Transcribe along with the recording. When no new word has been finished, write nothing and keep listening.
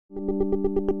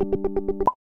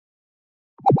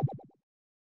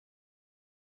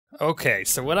Okay,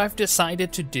 so what I've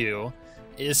decided to do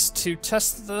is to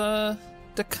test the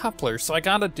coupler. So I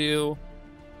gotta do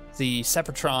the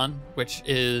Separtron, which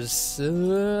is,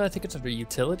 I think it's under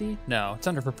utility? No, it's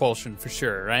under propulsion for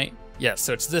sure, right? Yeah,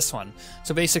 so it's this one.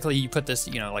 So basically you put this,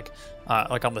 like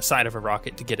on the side of a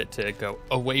rocket to get it to go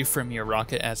away from your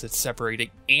rocket as it's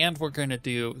separating. And we're going to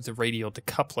do the radial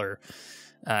decoupler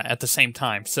at the same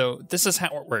time. So this is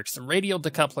how it works. The radial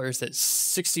decoupler is at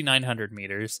 6,900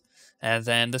 meters. And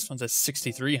then this one's at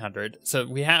 6,300. So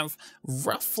we have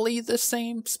roughly the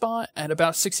same spot. At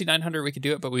about 6,900 we could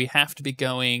do it, but we have to be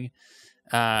going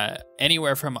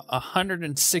anywhere from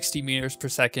 160 meters per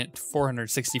second to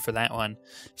 460 for that one.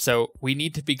 So we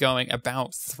need to be going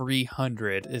about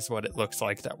 300 is what it looks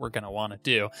like that we're going to want to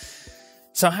do.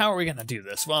 So how are we going to do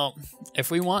this? Well, if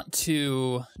we want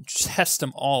to test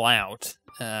them all out,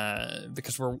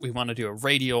 because we want to do a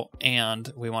radial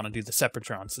and we want to do the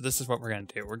Separtron. So this is what we're going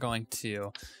to do. We're going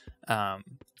to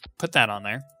put that on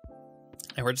there,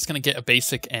 and we're just going to get a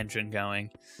basic engine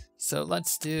going. So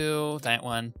let's do that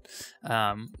one.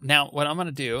 Now, what I'm going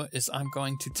to do is I'm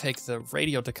going to take the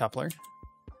radial decoupler,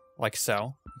 like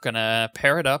so. I'm going to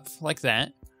pair it up like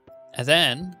that, and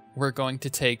then we're going to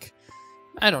take,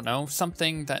 I don't know,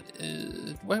 something that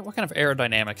is, what kind of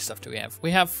aerodynamic stuff do we have?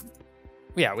 We have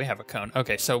a cone.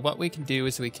 Okay, so what we can do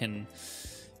is we can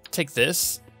take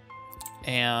this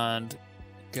and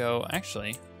go,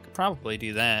 actually, could probably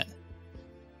do that.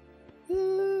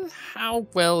 How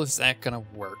well is that gonna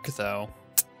work, though?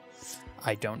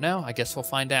 I don't know. I guess we'll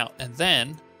find out. And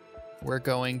then we're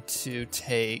going to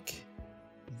take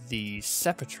the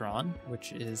Separtron,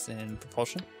 which is in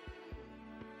propulsion.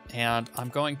 And I'm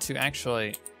going to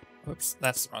actually, whoops,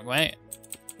 that's the wrong way,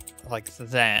 like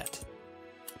that.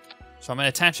 So I'm going to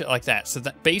attach it like that. So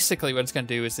that basically what it's going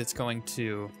to do is it's going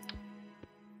to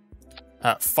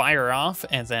fire off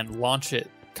and then launch it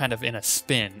kind of in a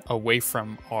spin away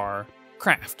from our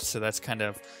craft. So that's kind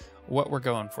of what we're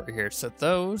going for here. So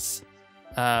those,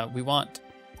 we want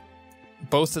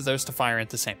both of those to fire at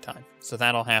the same time. So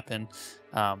that'll happen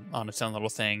on its own little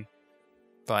thing.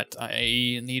 But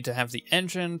I need to have the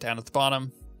engine down at the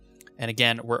bottom. And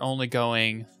again, we're only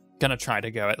gonna try to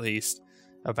go at least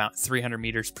about 300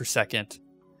 meters per second.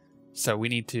 So we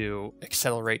need to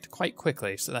accelerate quite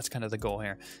quickly. So that's kind of the goal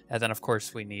here. And then, of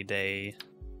course, we need a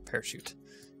parachute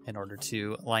in order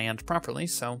to land properly.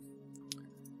 So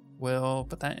we'll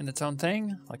put that in its own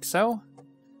thing, like so.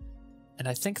 And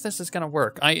I think this is going to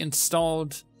work. I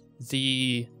installed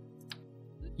the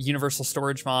universal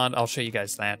storage mod. I'll show you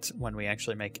guys that when we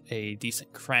actually make a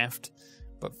decent craft.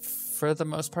 But for the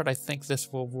most part, I think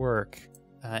this will work.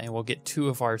 And we'll get 2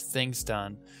 of our things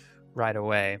done right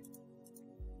away.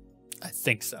 I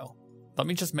think so. Let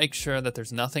me just make sure that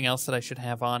there's nothing else that I should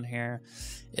have on here.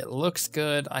 It looks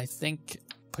good. I think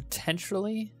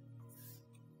potentially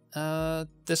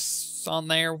this on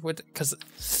there would,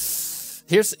 because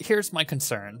here's my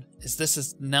concern, is this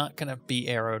is not going to be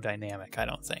aerodynamic, I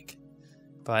don't think.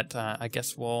 But I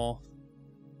guess we'll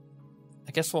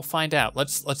find out.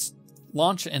 Let's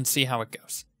launch and see how it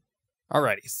goes.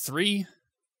 Alrighty, 3,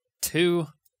 2,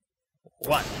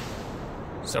 1.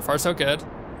 So far, so good.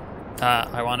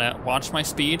 I want to watch my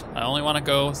speed. I only want to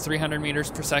go 300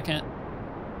 meters per second.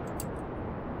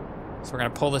 So we're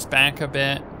going to pull this back a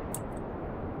bit.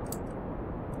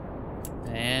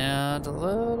 And a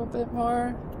little bit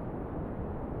more.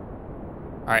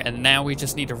 Alright, and now we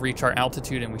just need to reach our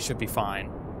altitude and we should be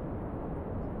fine.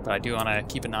 But I do want to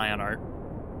keep an eye on our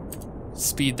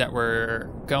speed that we're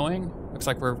going. Looks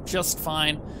like we're just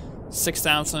fine.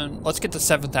 6,000. Let's get to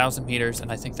 7,000 meters,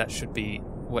 and I think that should be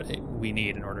what we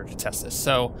need in order to test this.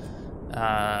 So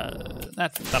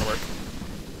that'll work.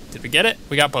 Did we get it?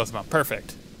 We got both of them.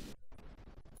 Perfect.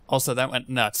 Also, that went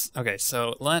nuts. Okay,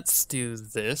 so let's do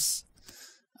this.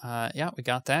 Yeah, we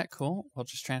got that. Cool. We'll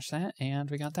just trash that,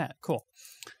 and we got that. Cool.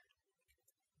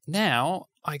 Now,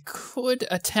 I could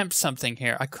attempt something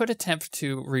here. I could attempt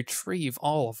to retrieve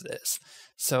all of this.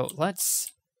 So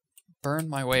let's burn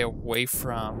my way away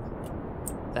from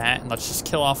that, and let's just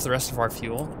kill off the rest of our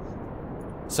fuel.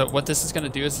 So what this is going to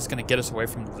do is it's going to get us away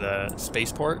from the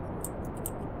spaceport,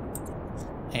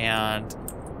 and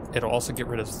it'll also get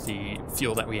rid of the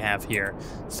fuel that we have here.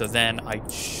 So then I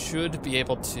should be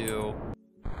able to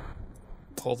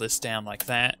pull this down like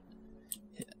that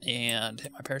and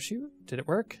hit my parachute. Did it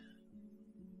work?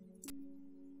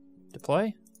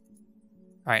 Deploy.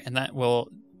 All right, and that will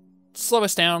slow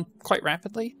us down quite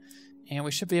rapidly, and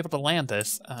we should be able to land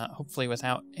this, hopefully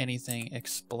without anything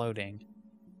exploding.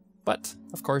 But,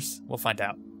 of course, we'll find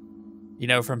out. You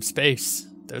know, from space,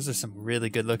 Those are some really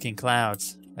good looking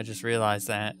clouds. I just realized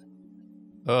that.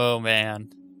 Oh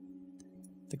man.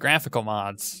 The graphical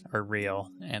mods are real,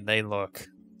 and they look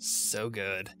so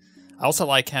good. I also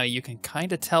like how you can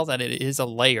kind of tell that it is a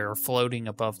layer floating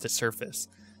above the surface.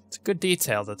 It's a good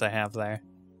detail that they have there.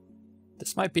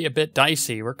 This might be a bit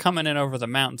dicey. We're coming in over the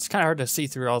mountains. It's kind of hard to see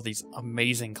through all these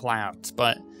amazing clouds,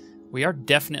 but we are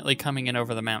definitely coming in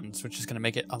over the mountains, which is going to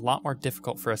make it a lot more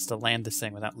difficult for us to land this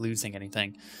thing without losing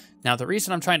anything. Now, the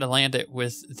reason I'm trying to land it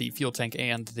with the fuel tank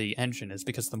and the engine is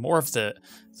because the more of the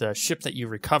ship that you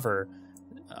recover,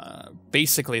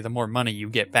 basically the more money you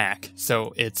get back.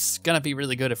 So it's going to be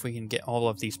really good if we can get all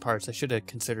of these parts. I should have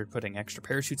considered putting extra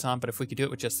parachutes on, but if we could do it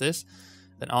with just this,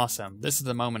 then awesome. This is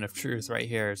the moment of truth right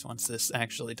here, is once this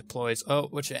actually deploys. Oh,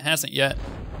 which it hasn't yet.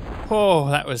 Oh,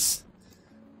 that was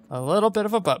a little bit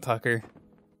of a butt pucker.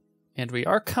 And we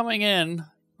are coming in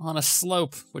on a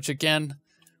slope, which again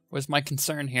was my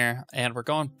concern here. And we're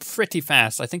going pretty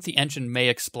fast. I think the engine may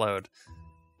explode.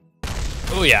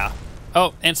 Oh, yeah.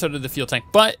 Oh, and so did the fuel tank.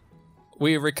 But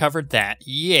we recovered that.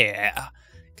 Yeah.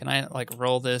 Can I, like,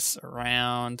 roll this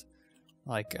around?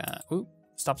 Like, ooh,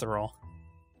 stop the roll.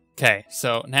 Okay,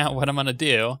 so now what I'm going to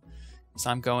do is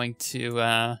I'm going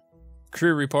to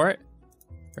crew report,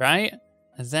 right?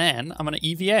 And then I'm going to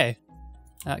EVA.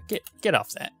 Get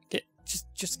off that.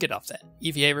 Just get off that.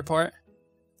 EVA report.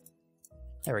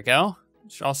 There we go.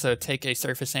 Should also take a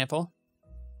surface sample.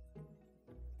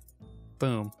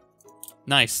 Boom.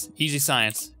 Nice. Easy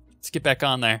science. Let's get back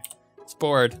on there. It's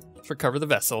bored. Let's recover the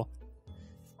vessel.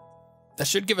 That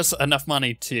should give us enough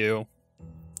money to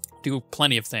do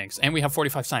plenty of things. And we have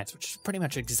 45 science, which is pretty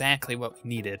much exactly what we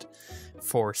needed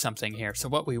for something here. So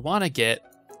what we want to get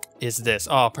is this.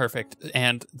 Oh, perfect.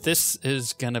 And this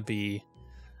is going to be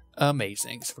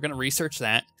amazing. So we're going to research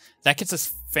that. That gets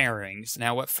us fairings.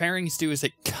 Now what fairings do is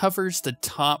it covers the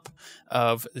top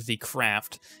of the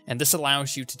craft, and this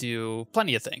allows you to do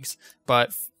plenty of things.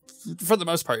 But for the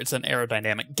most part, it's an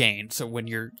aerodynamic gain. So when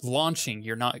you're launching,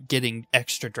 you're not getting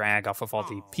extra drag off of all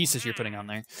the pieces you're putting on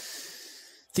there.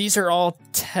 These are all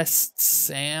tests,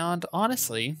 and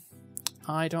honestly,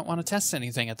 I don't want to test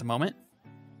anything at the moment.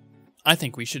 I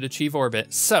think we should achieve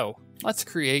orbit. So let's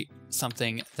create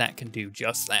something that can do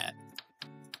just that.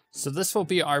 So this will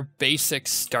be our basic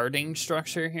starting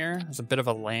structure here. It's a bit of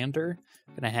a lander.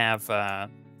 Gonna have,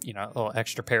 you know, little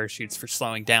extra parachutes for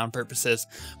slowing down purposes.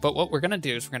 But what we're gonna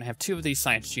do is we're gonna have 2 of these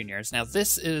Science Juniors. Now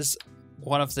this is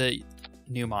one of the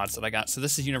new mods that I got. So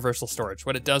this is universal storage.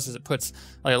 What it does is it puts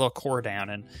like a little core down,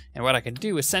 and what I can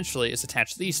do essentially is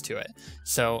attach these to it.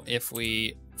 So if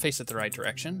we face it the right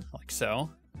direction, like so.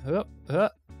 Got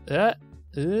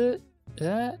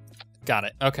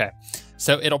it. Okay.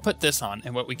 So it'll put this on,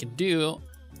 and what we can do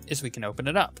is we can open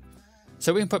it up.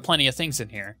 So we can put plenty of things in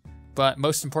here, but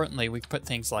most importantly, we can put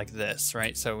things like this,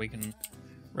 right? So we can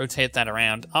rotate that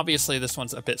around. Obviously, this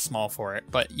one's a bit small for it,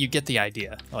 but you get the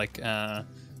idea. Like,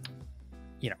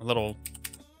 you know, little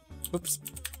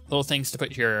things to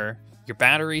put your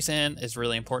batteries in is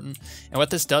really important. And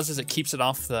what this does is it keeps it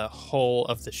off the hull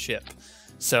of the ship.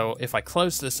 So if I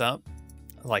close this up,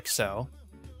 like so,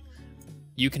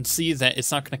 you can see that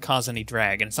it's not going to cause any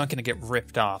drag, and it's not going to get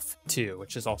ripped off too,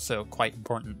 which is also quite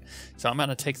important. So I'm going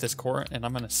to take this core and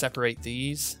I'm going to separate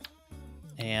these,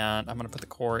 and I'm going to put the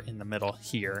core in the middle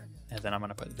here, and then I'm going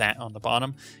to put that on the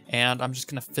bottom, and I'm just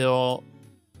going to fill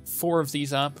 4 of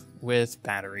these up with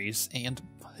batteries and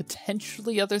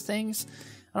potentially other things.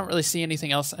 I don't really see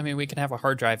anything else. I mean, we can have a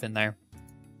hard drive in there.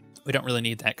 We don't really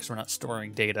need that because we're not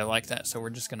storing data like that, so we're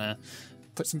just going to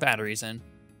put some batteries in.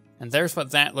 And there's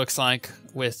what that looks like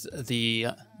with the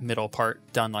middle part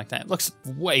done like that. It looks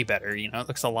way better, you know. It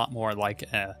looks a lot more like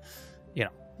a, you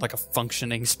know, like a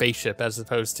functioning spaceship as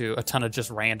opposed to a ton of just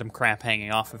random crap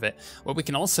hanging off of it. What we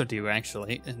can also do,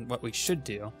 actually, and what we should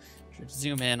do, should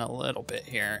zoom in a little bit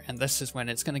here, and this is when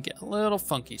it's going to get a little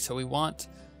funky. So we want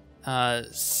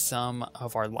some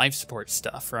of our life support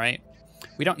stuff, right?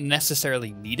 We don't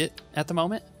necessarily need it at the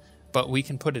moment, but we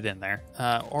can put it in there.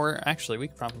 Or actually, we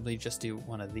could probably just do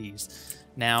one of these.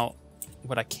 Now,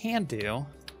 what I can do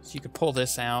is you could pull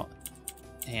this out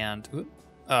and...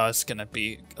 oh, it's going to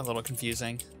be a little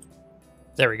confusing.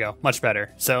 There we go. Much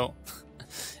better. So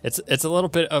it's a little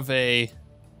bit of a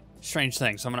strange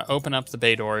thing. So I'm going to open up the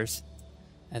bay doors,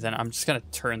 and then I'm just going to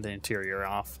turn the interior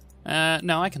off.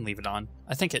 No, I can leave it on.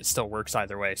 I think it still works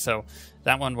either way. So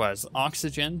that one was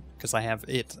oxygen, because I have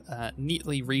it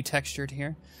neatly retextured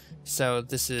here. So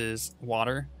this is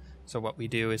water. So what we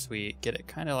do is we get it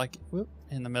kind of like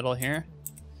in the middle here.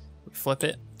 We flip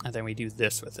it, and then we do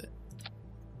this with it.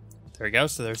 There we go.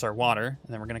 So there's our water.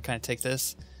 And then we're going to kind of take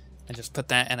this and just put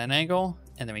that at an angle.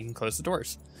 and then we can close the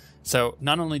doors. So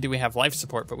not only do we have life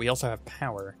support, but we also have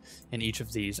power in each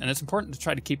of these. And it's important to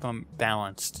try to keep them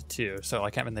balanced too. So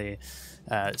like having the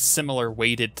similar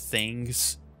weighted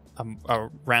things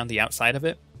around the outside of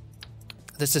it.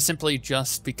 This is simply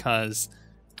just because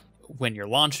when you're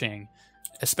launching,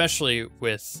 especially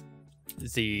with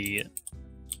the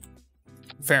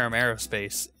Ferrum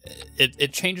Aerospace,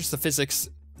 it changes the physics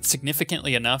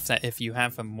significantly enough that if you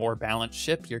have a more balanced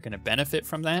ship, you're going to benefit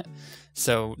from that.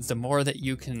 So the more that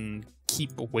you can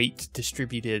keep weight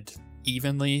distributed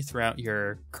evenly throughout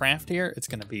your craft here, it's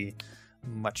going to be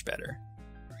much better.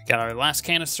 We got our last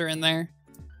canister in there,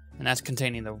 and that's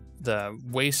containing the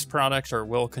waste products, or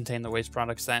will contain the waste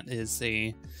products. That is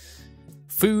the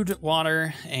food,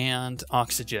 water, and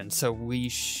oxygen. So we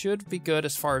should be good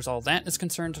as far as all that is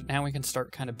concerned. Now we can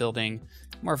start kind of building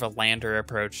more of a lander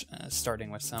approach,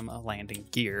 starting with some landing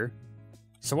gear.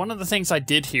 So one of the things I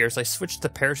did here is I switched the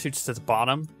parachutes to the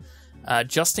bottom,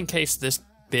 just in case this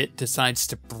bit decides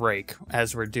to break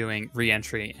as we're doing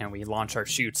re-entry and we launch our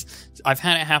chutes. I've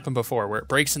had it happen before where it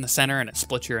breaks in the center and it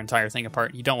splits your entire thing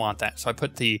apart. You don't want that. So I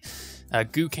put the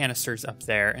goo canisters up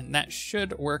there, and that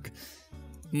should work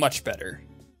much better.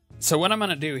 So what I'm going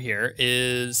to do here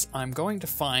is I'm going to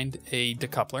find a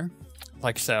decoupler,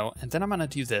 like so, and then I'm going to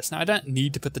do this. Now, I don't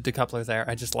need to put the decoupler there.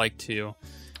 I just like to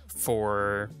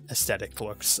for aesthetic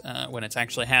looks when it's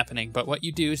actually happening. But what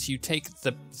you do is you take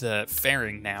the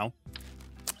fairing now.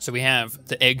 So we have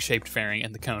the egg-shaped fairing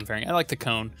and the cone fairing. I like the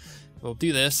cone. We'll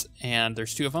do this, and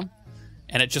there's two of them,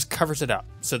 and it just covers it up.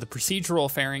 So the procedural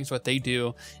fairings, what they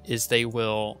do is they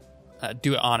will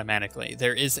do it automatically.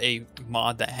 There is a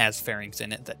mod that has fairings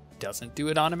in it that doesn't do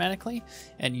it automatically,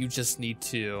 and you just need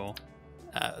to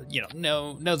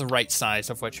know the right size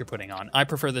of what you're putting on. I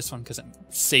prefer this one because it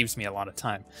saves me a lot of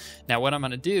time. Now what I'm going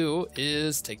to do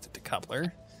is take the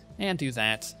decoupler and do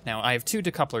that. Now I have two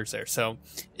decouplers there, so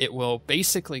it will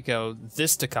basically go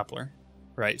this decoupler,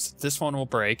 right? So this one will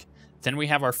break. Then we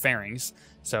have our fairings.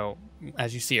 So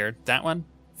as you see here, that one,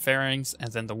 fairings,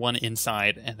 and then the one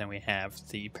inside, and then we have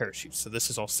the parachute. So this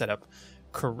is all set up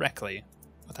correctly.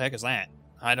 What the heck is that?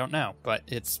 I don't know, but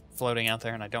it's floating out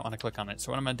there and I don't want to click on it.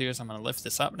 So what I'm going to do is I'm going to lift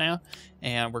this up now,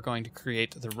 and we're going to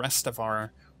create the rest of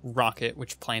our rocket,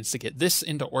 which plans to get this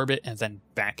into orbit and then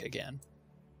back again.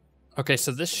 Okay,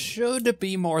 so this should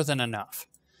be more than enough.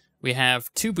 We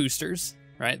have two boosters,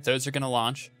 right? Those are going to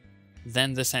launch.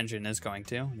 Then this engine is going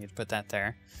to. We need to put that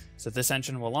there. So this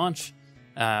engine will launch.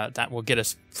 That will get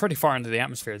us pretty far into the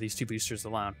atmosphere, these two boosters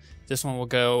alone. This one will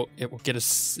go, it will get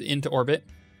us into orbit.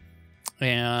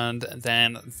 And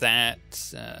then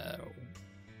that,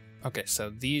 okay, so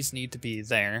these need to be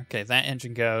there. Okay, that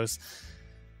engine goes.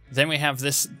 Then we have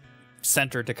this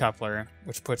center decoupler,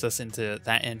 which puts us into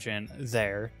that engine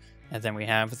there. And then we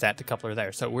have that decoupler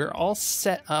there. So we're all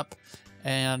set up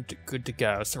and good to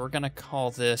go. So we're going to call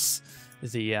this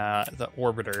the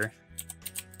orbiter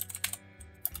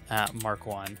Mark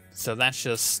 1. So that's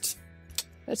just,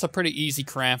 it's a pretty easy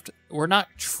craft. We're not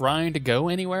trying to go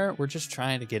anywhere. We're just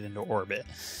trying to get into orbit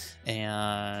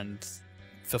and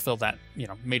fulfill that,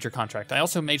 major contract. I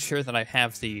also made sure that I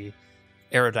have the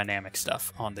aerodynamic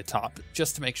stuff on the top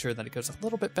just to make sure that it goes a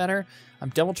little bit better. I'm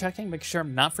double checking, make sure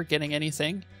I'm not forgetting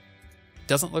anything.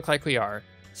 Doesn't look like we are.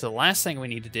 So the last thing we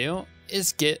need to do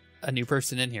is get a new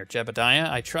person in here. Jebediah,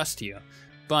 I trust you,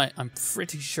 but I'm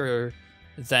pretty sure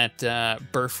that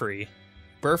Burfree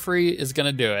is going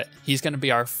to do it. He's going to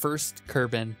be our first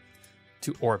Kerbin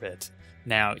to orbit.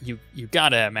 Now, you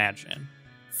gotta imagine,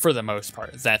 for the most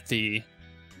part, that the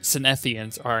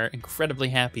Synethians are incredibly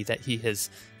happy that he has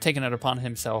taken it upon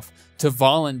himself to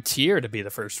volunteer to be the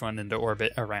first one into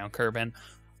orbit around Kerbin,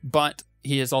 but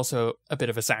he is also a bit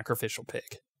of a sacrificial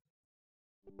pig.